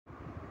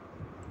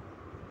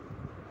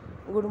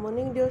Good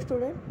morning dear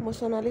student मो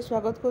सोनाली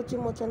स्वागत करुच्ची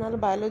मो चैनल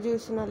बायोलॉजी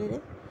सोनाली रे।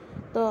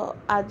 तो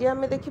आज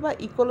आम देखा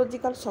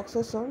इकोलॉजिकल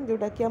सक्सेशन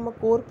जोटा कि आम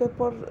कोर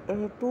पेपर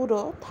 2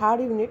 रो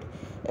थर्ड यूनिट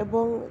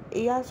एवं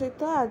या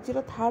सहित आज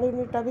थर्ड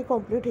यूनिटा भी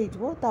कंप्लीट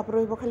होपर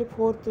रही खाली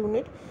फोर्थ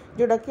यूनिट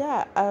जोटा कि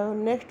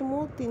नेक्स्ट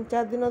मु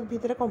 3-4 दिन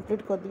भितर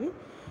कंप्लीट करदेवी।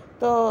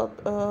 तो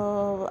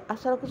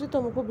आशा रखुची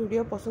तुमको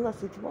वीडियो पसंद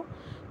आसी।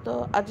 तो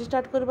आज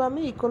स्टार्ट करबा आम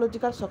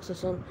इकोलॉजिकल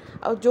सक्सेशन।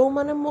 आ जो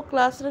माने मो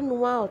क्लास रे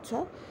नुआ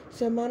अच्छा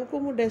से मानको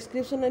मु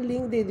डिस्क्रिप्शन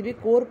लिंक दे देबी।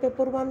 कोर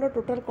पेपर 1 रो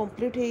टोटल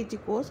कंप्लीट हेची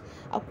कोर्स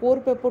आ कोर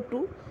पेपर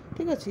 2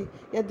 ठीक अच्छे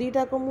या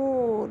दुईटा को मु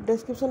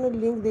डिस्क्रिप्शन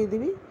लिंक दे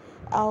देबी।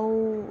 आउ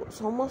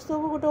समस्त को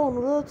गोटे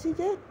अनुरोध अच्छी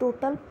जे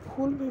टोटाल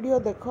फुल वीडियो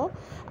देख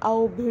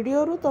आउ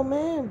वीडियो रु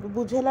तुमे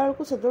बुझेला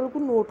बेलू से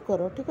नोट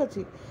कर ठीक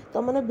अच्छे।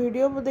 तो मैंने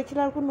वीडियो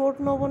देखला बेलू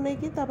नोट न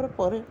बनईकि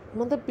पर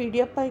मत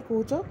पीडीएफ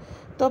कहूच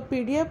तो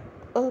पीडीएफ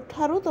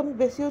ठारू तुम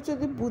बेसी अच्छे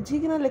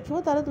बुझीकिना लिख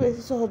तार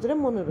बेसी सहजरे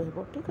मन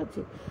रही ठीक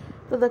अच्छे।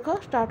 तो देख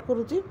स्टार्ट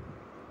करुच्ची।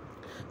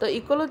 तो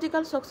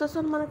इकोलॉजिकल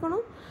सक्सेशन माने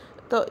कौन?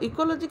 तो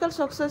ecological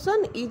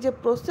succession is a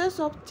process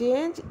of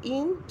change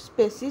in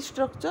species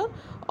structure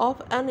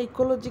of an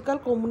ecological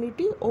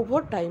community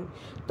over time.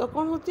 तो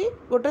कौन होती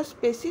गोटे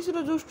स्पेसीज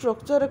रो जो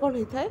स्ट्रक्चर कौन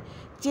होता है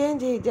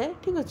चेंज हो जाए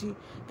ठीक अच्छे।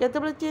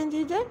 केतबेले चेंज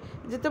हो जाए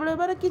जितेबाला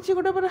बारे किसी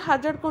गोटे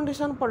हार्ड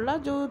कंडीशन पड़ला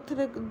जो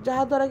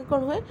जहाँद्वारा कि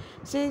कौन हुए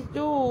से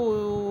जो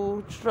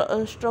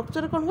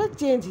स्ट्रक्चर कौन हुए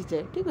चेंज हो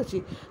जाए ठीक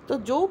अच्छे। तो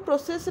जो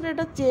प्रोसेस रे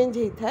एटा चेंज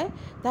होता है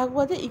ताकू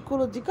कहते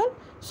इकोलॉजिकल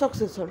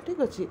सक्सेशन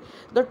ठीक अच्छे।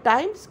 The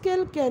time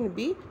scale can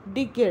be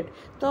decade.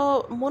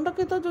 तो मन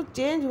रखे तो जो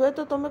चेंज हुए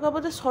तो तुम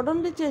कह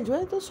सडनली चेंज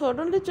हुए तो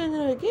सडनली चेंज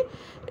हुए कि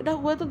एटा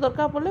हुए तो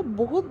दरकार पड़े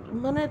बहुत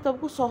माने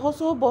तुमको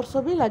 100 वर्ष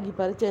भी लगी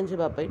पारे चेंज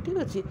होगापाई ठीक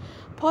अच्छे।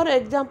 For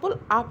example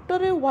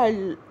after a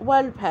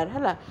wild fire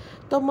है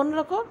तो मन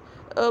रख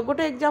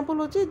गोटे एग्जांपल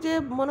होची जे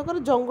मनकर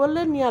जंगल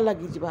में निया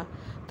लगी जिबा।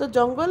 तो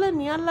जंगल में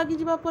निया लगी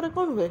जिबा परे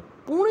कौन हुए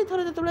पुणी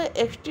थरे जतबेले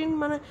एक्सटिंक्ट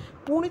माने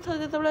पुणी थरे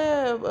जतबेले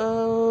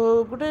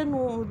गोटे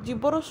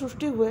जीवर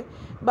सृष्टि हुए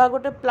बा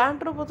गोटे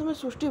प्लांट रो प्रथम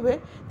सृष्टि हुए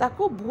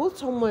ताको बहुत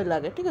समय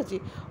लगे ठीक अच्छे।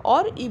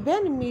 और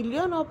even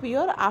million of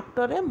year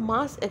after a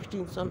mass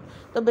extinction.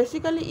 तो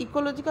बेसिकली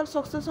इकोलॉजिकल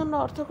सक्सेशन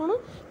अर्थ कौन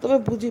तुम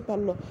बुझी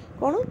पार्ल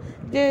कौन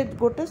जे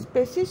गोटे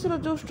स्पेसीज रो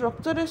जो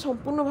स्ट्रक्चर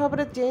संपूर्ण भाव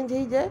में चेंज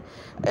हो जाए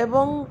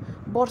एवं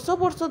वर्ष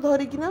वर्ष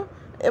धरिकिना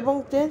एवं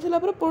चेंज होला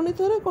पुणी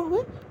थे कौन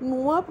हुए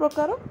नुआ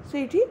प्रकार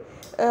से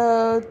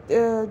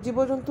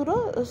जीवजंतुर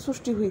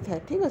सृष्टि होता है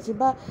ठीक अच्छे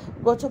बा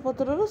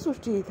गछपतर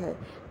सृष्टि होता है।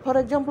 फॉर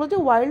एग्जांपल जो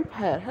वाइल्ड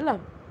फायर है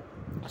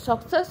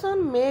succession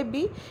may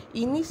be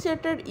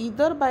initiated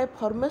either by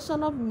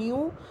formation of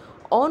new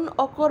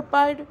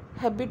unoccupied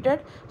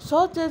habitat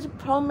such as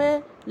from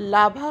A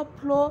lava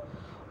flow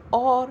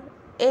और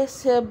a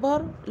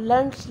severe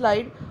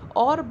landslide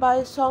or by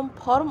some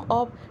form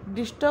of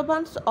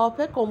disturbance of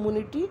a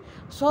community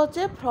such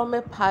as from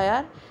a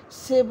fire,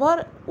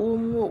 severe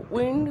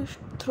wind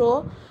throw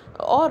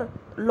or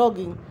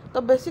logging।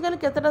 तो basically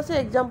केतेटा से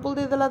example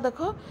दे देला देख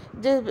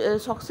जे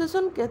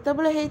succession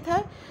केतेबेले होता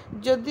है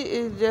जदि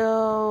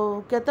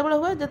केतेबेले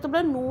हुए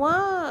जेतेबेले नुआ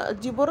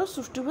जीवर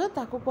सृष्टि हुए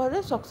ताको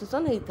कहले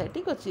सक्सेशन होता है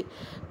ठीक अच्छे।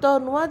 तो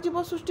नुआ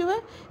जीव सृष्टि हुए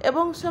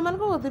एवं से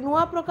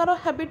नुआ प्रकार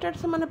हैबिटेट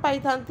से पाई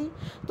थांती।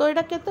 तो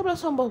यहाँ केतेबेले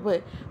संभव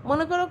हुए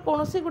मनकर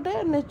कौन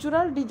गोटे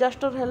नेचुरल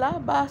डिजास्टर है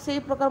बा से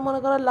प्रकार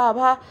मनकर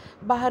लाभा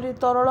बाहरी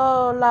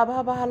तरल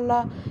लाभा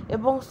बाहरला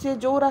एवं से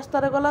जो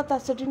रास्ता गला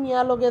से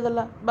निया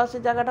लगेदेला बा से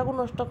जगटा को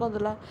नष्ट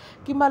करदेला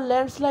कि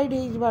लैंडस्लाइड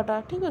होता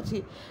ठीक अच्छे।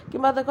 कि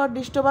देख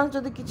डिस्टर्बांस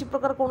जदि किसी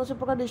प्रकार कौन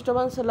प्रकार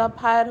डिस्टर्बांस है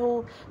फायर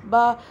हो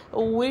बा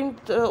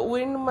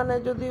विंड माने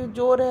जदि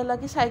जोर है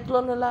कि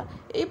साइक्लोन है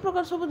यही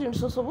प्रकार सब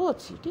जिनस सब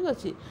अच्छी ठीक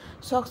अच्छे।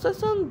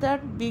 Succession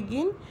that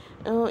begin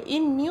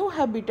in new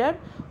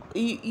habitat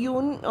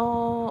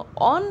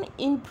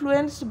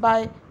अनइन्फ्लुएंस्ड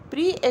by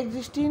pre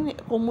existing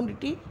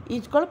community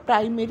is called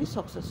primary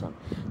succession.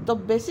 तो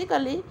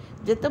बेसिकली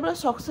जितेबाला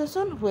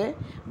सक्सेशन हुए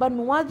बा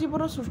नुआ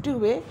जीवर सृष्टि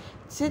हुए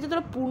से जो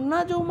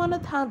पुराना जो मैंने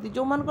था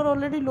जो मान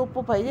अलरेडी लोप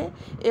पाई जाए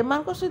एम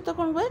सहित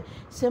कौन हुए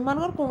से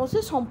कौन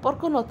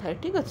संपर्क न थाए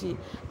ठीक अच्छे।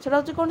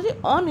 से कौन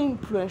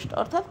अनइन्फ्लुएंस्ड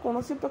अर्थात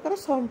कौन प्रकार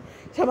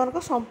से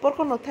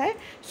संपर्क न थाए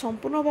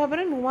संपूर्ण भाव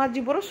में नुआ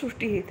जीवर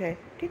सृष्टि होता है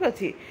ठीक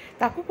अच्छे।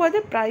 ताकू कह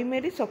जाए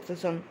primary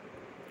succession.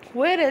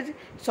 Whereas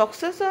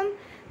succession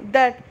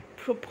that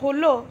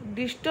follow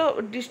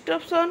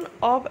disruption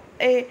of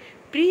a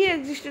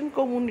pre-existing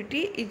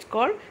community is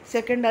called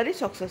secondary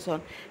succession।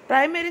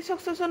 Primary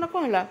succession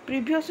कौन है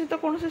प्रीवियस सहित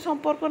कौन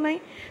संपर्क नहीं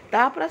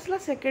तापर आसला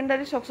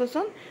सेकेंडरी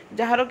सक्सेशन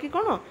जार कि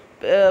कौन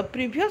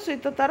प्रीवियस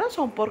सहित तार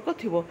संपर्क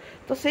थी।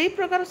 तो सही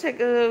प्रकार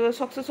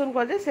सक्सेशन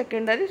कह जाए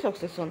सेकेंडरी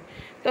सक्सेशन।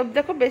 तो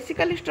देख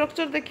बेसिकली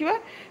स्ट्रक्चर देखा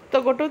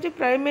तो गोटे हूँ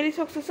प्राइमरी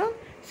सक्सेशन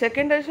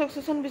सेकेंडरी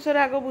सक्सेशन विषय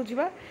आग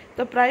बुझा।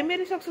 तो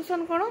प्राइमरी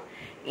सक्सेशन कौन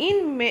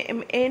in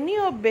any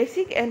of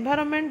basic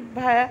environment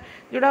भाया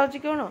जोड़ा हूँ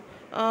कौन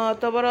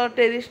तबर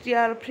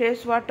टेरिस्ट्रियल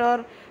फ्रेश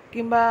वाटर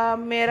किंबा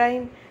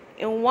marine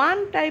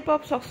one type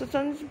of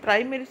succession is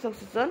primary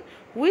succession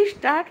which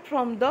start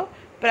from the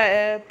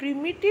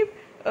primitive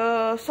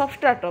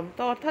सबस्ट्राटम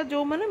तो अर्थात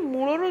जो माने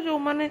मूलर जो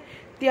माने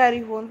तैयारी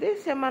होते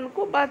से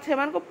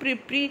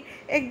प्री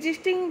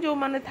एक्जिस्टिंग जो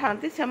माने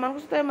थांती से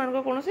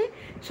कौन सी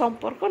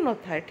संपर्क न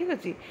थाए ठीक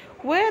अच्छे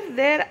where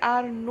there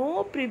are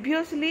no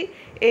previously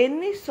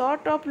any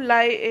sort of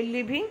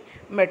living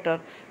matter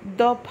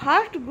the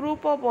first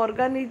group of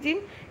organism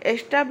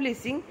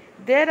establishing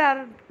there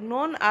are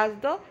known as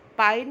the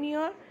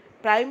Pioneer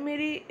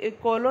primary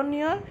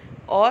कॉलोनियर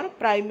और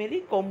प्राइमरी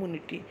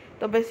कम्युनिटी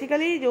तो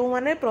बेसिकली जो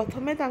माने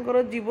प्रथमे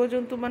तांकर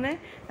जीवजंतु माने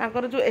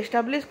तांकर जो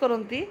एस्टाब्लिश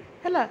करती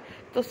है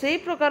तो सही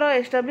प्रकार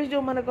एस्टाब्लिश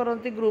जो माने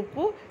करती ग्रुप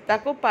को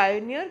ताको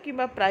पायोनियर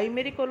किंबा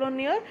प्राइमरी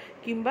कॉलोनियर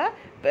किंबा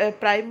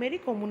प्राइमरी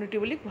कम्युनिटी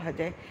बोली कहा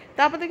जाए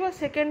तापर देखो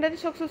सेकेंडरी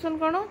सक्सेशन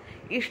कौन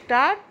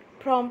start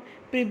from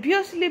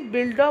previously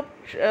built up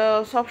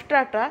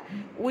substrata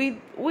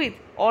with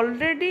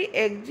already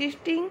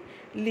existing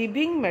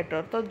living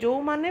matter तो जो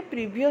माने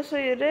प्रीवियस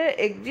रे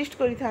एक्जिस्ट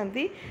करी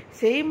थांती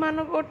सेही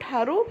मानको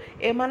ठारू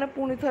ए माने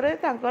पुणी थरे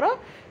तांकर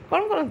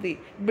कौन करती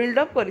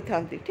बिल्डअप करी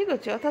थांती ठीक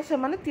अच्छे अर्थात से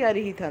माने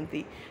तैयारी ही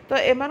थांती तो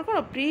एमान कौन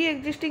प्री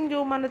एक्जिस्टिंग जो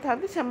माने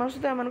थांती से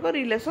सहित एमान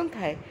रिलेशन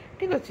थाए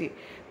ठीक अच्छे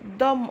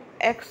the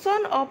action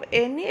of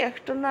any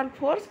external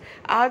force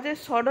आज a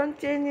sudden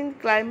change in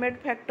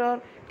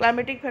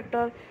climatic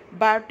factor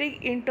biotic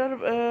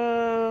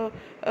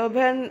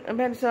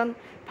intervention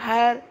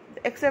fire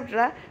etc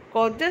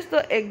causes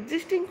the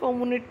existing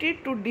community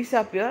to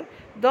disappear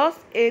thus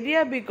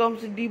area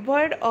becomes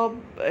devoid of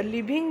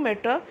living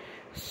matter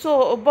so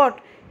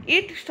but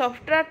it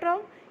substratum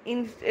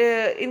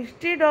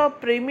instead of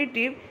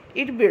primitive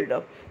it build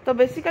up तो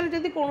basically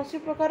जदि कौन सी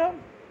प्रकार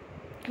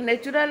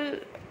natural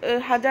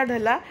hazard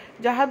है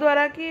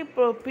जहाद्वारा कि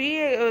pre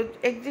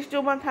exist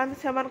जो था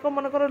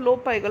मनकर लोप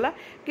पाईगला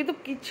किंतु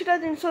किछिटा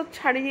जिनस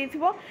छाड़ी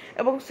जाइथिबो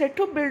एवं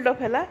सेठु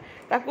बिल्डअप है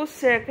ताकू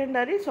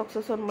सेकेंडरी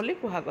सक्सेसन बोली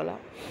कहगला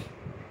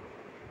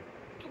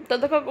तो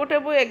देख गोटे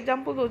वो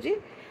एग्जांपल दूची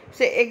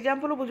से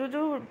एग्जांपल बुझ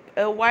जो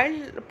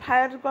वाइल्ड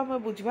फायर को आम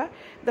बुझा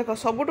देख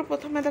सबुठ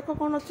प्रथम देख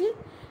कौन अच्छी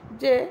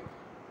जे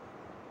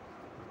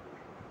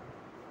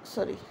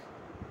सॉरी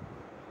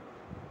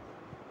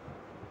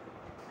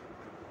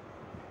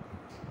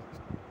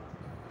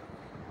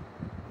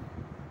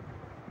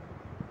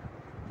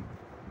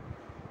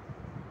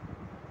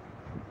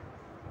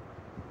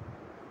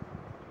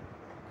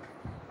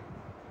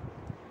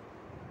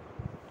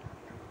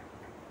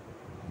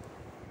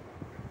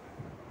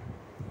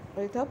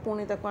था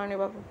पुणी ताको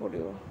आनिबा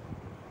पड़िबो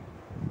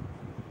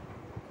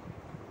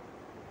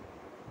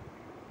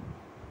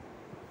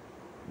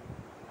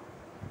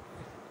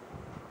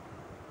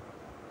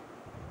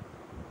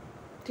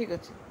ठीक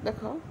अच्छे देख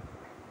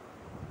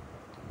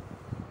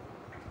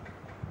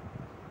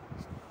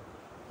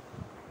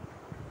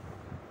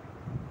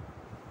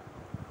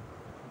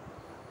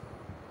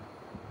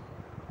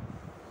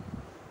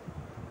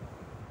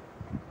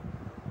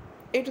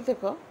ये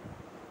देख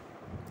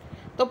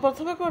तो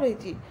प्रथम कौन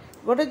है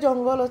गोटे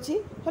जंगल अच्छी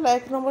है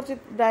एक नंबर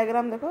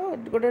डायग्राम देख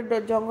गोटे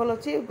जंगल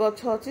अच्छी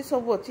गछ अच्छी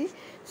सब अच्छी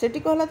से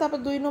कहला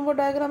दुई नंबर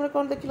डायग्राम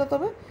कौन देख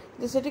तबे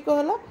जे से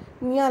कहला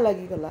निया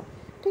लगिगला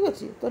ठीक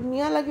अच्छे तो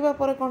निया लगे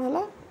कौन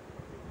है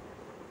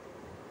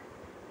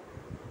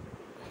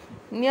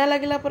निया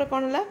लगिला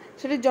कौन है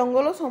से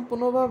जंगल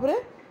संपूर्ण भाव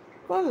में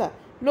कौन है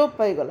लोप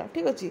पाईगला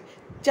ठीक अच्छे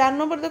 4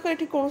 नंबर देख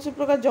ये कौन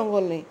प्रकार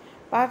जंगल नहीं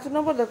 5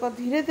 नंबर देख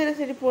धीरे धीरे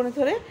से पुणी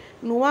थे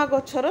नुआ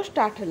गचर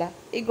स्टार्ट है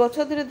ये गच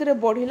धीरे धीरे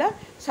बढ़ला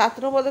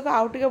 7 नंबर देख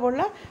आउ टे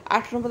बढ़ला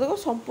 8 नंबर देख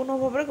संपूर्ण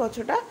भाव में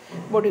गचटा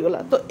बढ़ीगला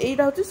तो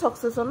यहीटा हूँ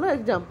सक्सेसन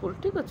एग्जांपल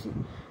ठीक अच्छे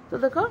तो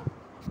देख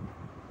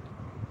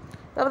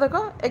तब देख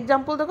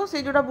एग्जांपल देख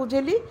से जोटा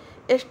बुझेली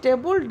ए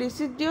स्टेबल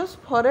डिसिडियस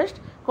फॉरेस्ट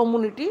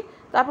कम्युनिटी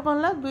तापर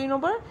कौन है 2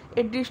 number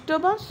A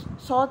disturbance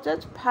such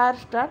as fire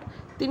start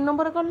 3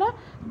 number कौन है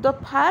the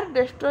fire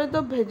destroy the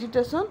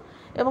vegetation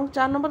एवं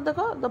 4 नंबर देख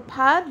the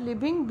fire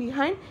living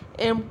behind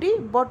empty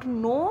but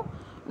no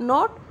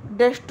not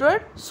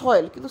destroyed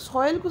soil किंतु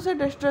सॉइल को से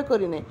डिस्ट्रॉय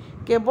करिने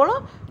केवल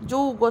जो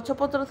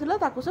गछपत्र थिला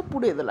ताको से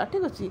पुड़े देला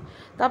ठीक अछि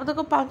तापर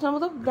देख 5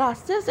 नंबर देख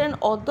grasses and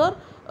other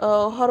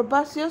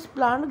हर्बासियस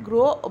plant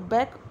grow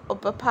back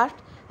fast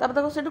तापर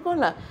देखो से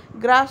कौन है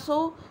ग्रास हो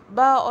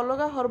बा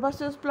अलग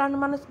हर्बासियस प्लांट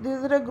माने धीरे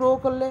धीरे ग्रो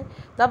कले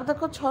तापर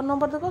देखो 6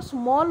 नंबर देखो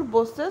small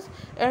buses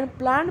and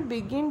plant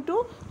begin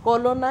to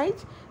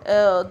colonise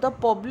the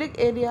public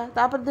area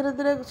तापर धीरे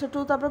धीरे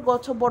सेठू तापर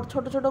गछ बड़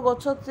छोट छोट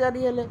गछ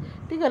तैयारी हेले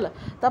ठीक है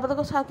तापर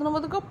देखो 7 नंबर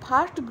देखो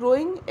fast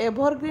growing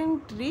evergreen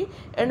tree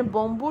and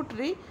bamboo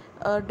tree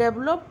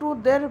develop to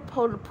their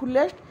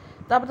fullest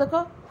तापर देखो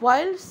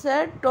wild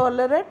said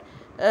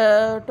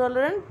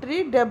tolerant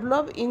tree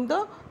develop in the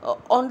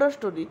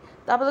understory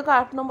तापर देखो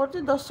 8 number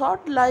the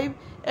short live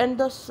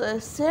and the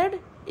shade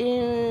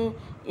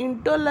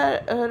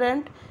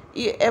intolerant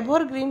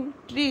evergreen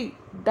tree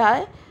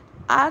die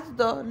as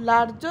the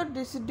larger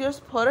deciduous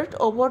forest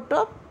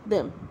overtop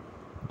them.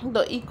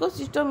 The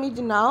ecosystem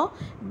is now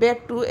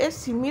back to a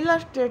similar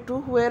state to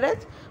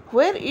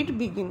where it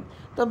began.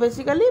 तो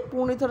basically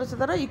पुणी थर से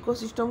तार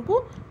ecosystem को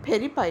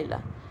फेरी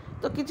पाइला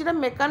तो किछिटा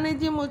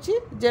mechanism अछि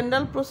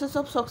general process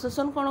of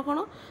succession कोन कोन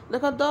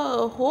देखो the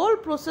whole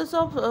process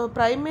of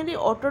primary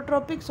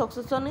autotrophic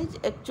succession is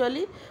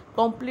actually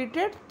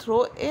completed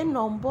through a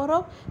number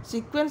of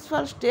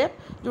sequential step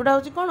जोड़ा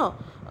होछि कोन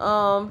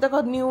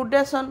देखो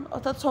न्यूडेशन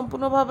अर्थात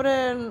संपूर्ण भाव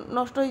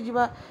नष्ट हो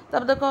जिबा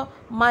तब देखो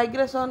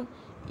माइग्रेशन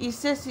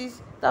इसेसिस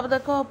तब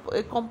देखो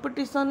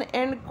कंपटीशन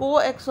एंड को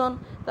एक्शन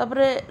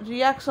तापरे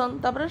रिएक्शन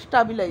तापरे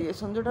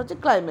स्टेबलाइजेशन जोटा होछि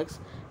क्लाइमैक्स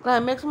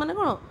क्लाइमैक्स माने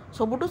कोन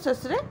सबुटु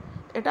शेष रे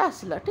एटा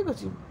आसिला ठीक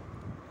अछि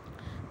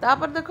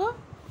तापर देखो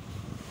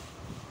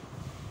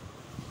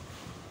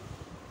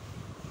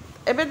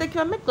एबे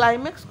देखिबा हमें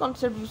क्लाइमैक्स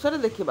कांसेप्ट विषय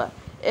देखिबा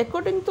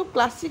according to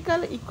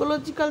classical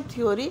ecological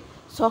theory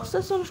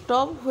succession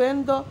stop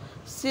when the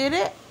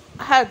सेरे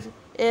has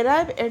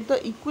arrived at the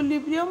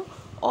equilibrium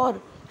or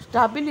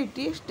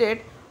stability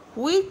state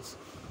which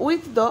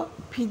with the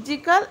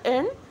physical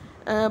and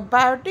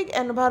biotic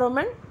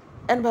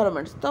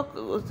environments तो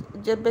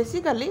जे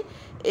बेसिकली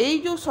एई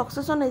जो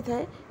सक्सेशन होता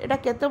है एटा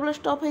केतेबेले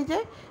स्टॉप हो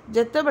जाए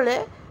जेतेबेले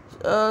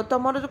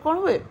तमर जो कोन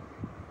हुए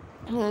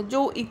जो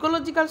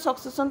इकोलॉजिकल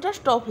सक्सेशन टा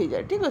स्टॉप हो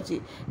जाए ठीक अछि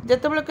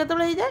जेतेबेले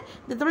केतेबेले हो जाए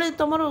जेतेबेले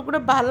तमर गोटे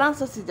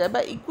बैलेंस आसी जाए बा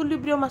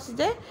इक्विलिब्रियम आसी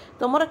जाए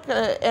तमर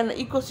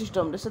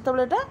इकोसिस्टम रे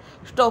सेतेबेले एटा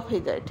स्टॉप हो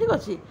जाए ठीक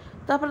अछि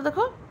तापर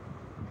देखो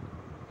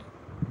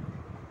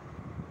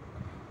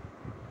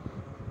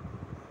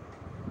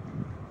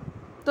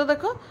तो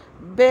देखो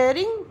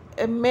bearing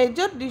a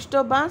major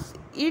disturbance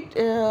it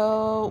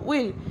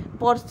will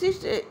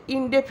persist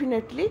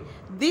indefinitely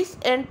this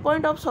end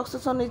point of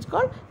succession is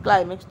called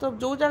climax तो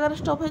जो जगह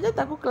स्टॉप हो जाए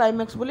ताको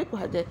क्लाइमैक्स बोली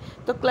कहा जाए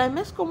तो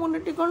climax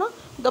community cone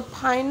the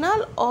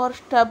final और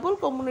stable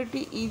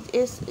community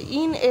is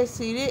in A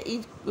series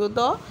is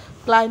the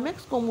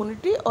climax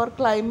community और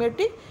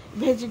climatic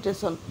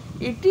vegetation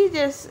it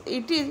is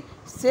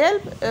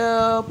self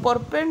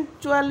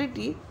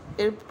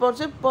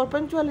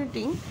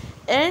perpetuality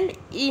and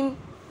in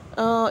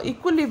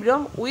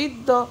equilibrium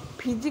with the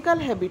physical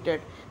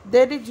habitat.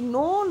 There is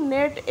no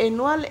net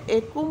annual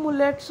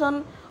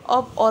accumulation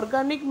of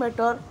organic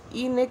matter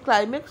in a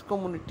climax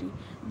community.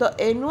 The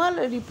annual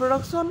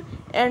reproduction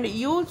and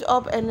use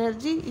of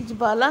energy is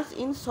balanced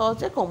in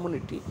such a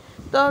community.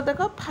 तो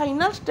देखो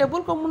final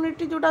stable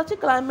community जोटा अच्छी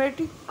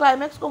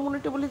climax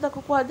community बोली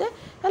ताको कहा जाए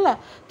हैला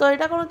तो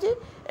एटा कोन अछि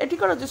एठी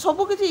कोन अछि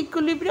सब किछि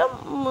इक्विलिब्रियम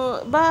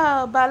बा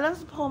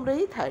बैलेंस फॉर्म रे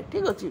ही थाए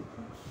ठीक अछि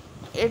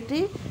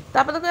एठी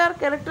तापर देखो यार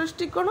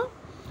कैरेक्टरिस्टिक कोन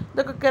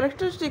देखो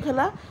कैरेक्टरिस्टिक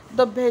हला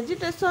the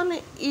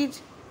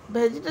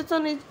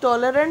vegetation is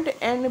tolerant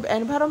and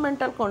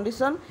environmental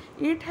condition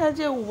it has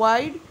a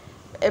wide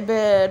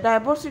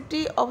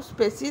diversity of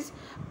species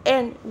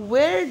and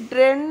well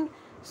drained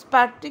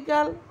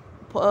spatial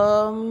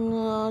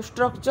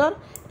structure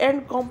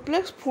and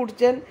complex food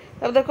chain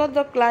अब देखो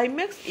the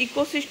climax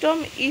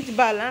ecosystem is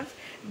balanced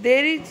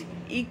there is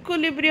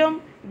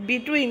equilibrium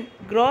between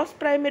gross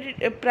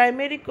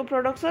primary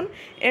production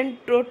and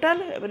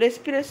total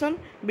respiration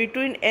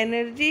between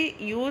energy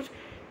used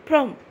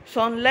from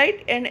sunlight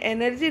and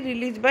energy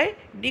released by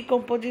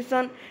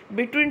decomposition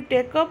between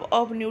take up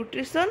of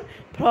nutrition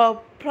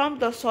from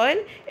the soil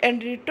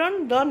and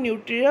return the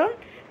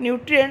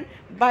nutrient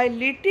by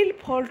little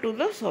fall to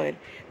the soil.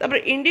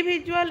 The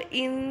individual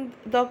in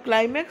the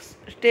climax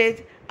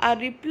stage are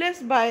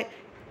replaced by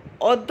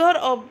other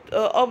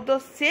of the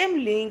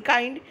same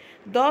kind,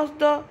 thus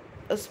the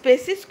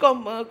species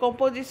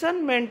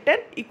composition maintain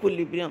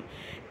equilibrium.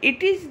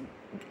 It is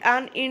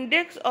an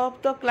index of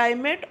the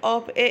climate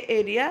of a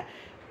area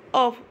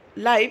of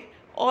life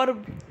or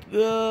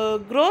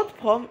growth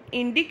form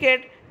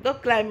indicate the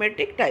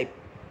climatic type.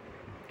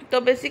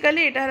 तो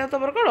basically एटा है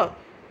तमर कोन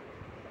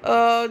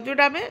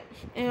जोटा में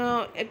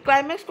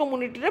climax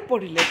community रे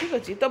पढ़िले ठीक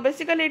अछि तो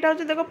basically एटा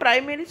होछि देखो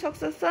primary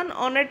succession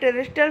on A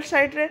terrestrial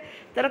site रे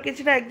तार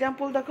किछटा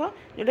एग्जांपल देखो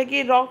जोटा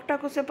कि रॉक टा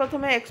को से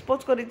प्रथमे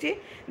एक्सपोज करिछि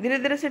धीरे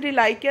धीरे सेठी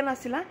लाइकेन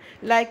आसिला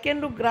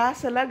लाइकेन रु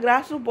ग्रास हला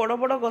ग्रास रु बड़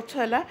बड़ गछ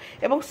हला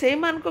एवं सेही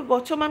मान को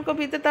गछ मान को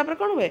भीतर तापर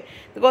कोन हुए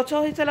गछ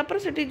होई चला पर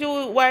सेठी जो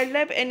वाइल्ड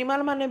लाइफ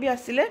एनिमल माने भी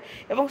आसिले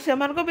एवं से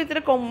मान को भीतर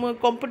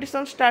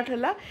कंपटीशन स्टार्ट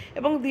हला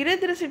एवं धीरे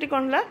धीरे सेठी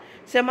कोन हला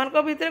से मान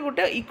को भीतर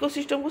गोटे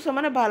इकोसिस्टम को से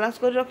माने बैलेंस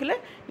कर रखिले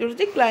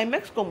जोटी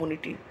क्लाइमैक्स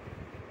कम्युनिटी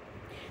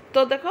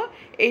तो देखो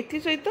एथि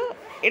सहित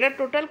एटा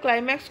टोटल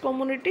क्लाइमैक्स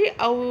कम्युनिटी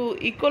आउ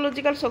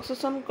इकोलॉजिकल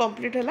सक्सेशन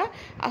कंप्लीट हला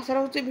आशा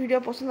रहउछि वीडियो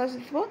पसंद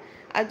आसिथबो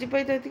आज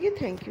पई तो एतिकी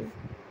थैंक यू।